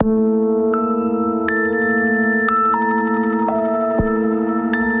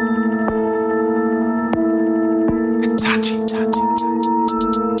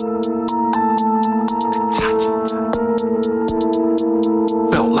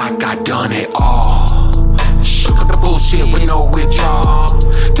like I done it all. Shook up the bullshit with no withdrawal.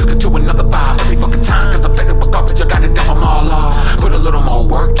 Took it to another vibe every fucking time, cause I'm fed up with garbage, I gotta dump them all off. Put a little more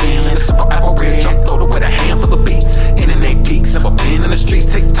work in, a simple average. I'm loaded with a handful of beats. Internet geeks, never been in the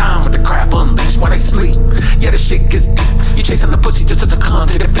streets. Take time with the craft unleashed while they sleep. Yeah, the shit gets deep. You chasing the pussy just as a come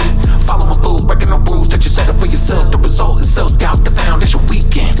to defeat. Follow my food, breaking the rules that you set up for yourself. The result is self-doubt, the foundation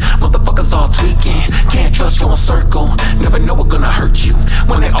weakened. Motherfuckers all tweaking. Can't trust you on circle. Never know what's gonna hurt you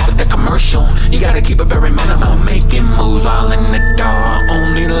when they offer that commercial. You gotta keep it very minimal. Making moves while in the dark.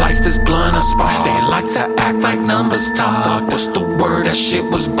 Only lights this blunt a spark. They like to act like numbers talk. What's the word? That shit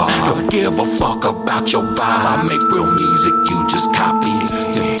was bought. Don't give a fuck about your vibe. I make real music, you just copy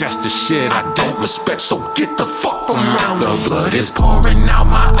it. Yeah, that's the shit I don't respect, so get the fuck from around me. The blood is pouring out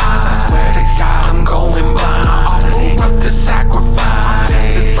my eyes. I swear to God I'm going blind. I offer up the sacrifice. My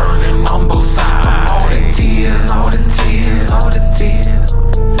face is burning on both sides. From all the tears, all the tears, all the tears.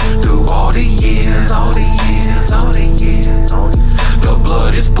 Through all the years, all the years, all the years, all the years. The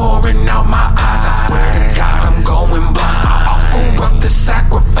blood is pouring out my eyes. I swear to God I'm going blind. I offer up the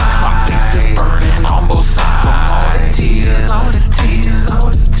sacrifice. My face is burning on both sides. From all the tears, all the tears, all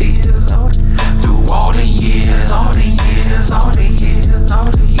the tears, all the tears. Through all the years, all the years, all the years, all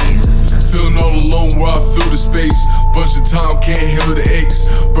the years. Feeling all alone where I feel the space. Bunch of time can't heal the aches.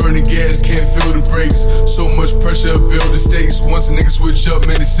 Burning gas can't feel the brakes. So much pressure build the stakes. Once a nigga switch up,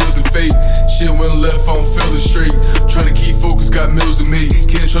 man, it sealed the fate. Shit went left, I don't feel it straight. Trying to keep focus, got meals to make.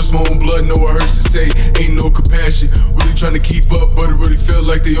 Can't trust my own blood, know it hurts to say. Ain't no compassion. Really trying to keep up, but it really feels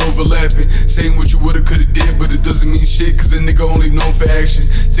like they overlapping. Saying what you would've coulda did, but it doesn't mean shit, cause a nigga only known for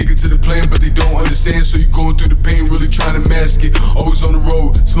actions. Sticking to the plan, but they don't understand. So you going through the pain, really trying to mask it. Always on the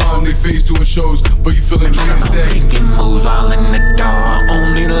road, smile on their face, doing shows, but you feeling drained and stagnant. Making moves while in the dark.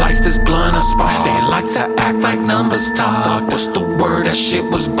 Only lights this blunt a spark. They like to act like numbers talk. What's the word? That shit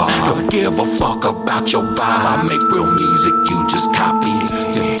was bought. Don't give a fuck about your vibe. I make real music, you just copy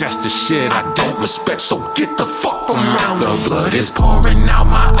it. Yeah, that's the shit I don't respect, so get the fuck from around me. The blood is pouring out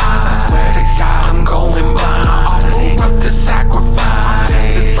my eyes. I swear to God I'm going blind. I offer up the sacrifice.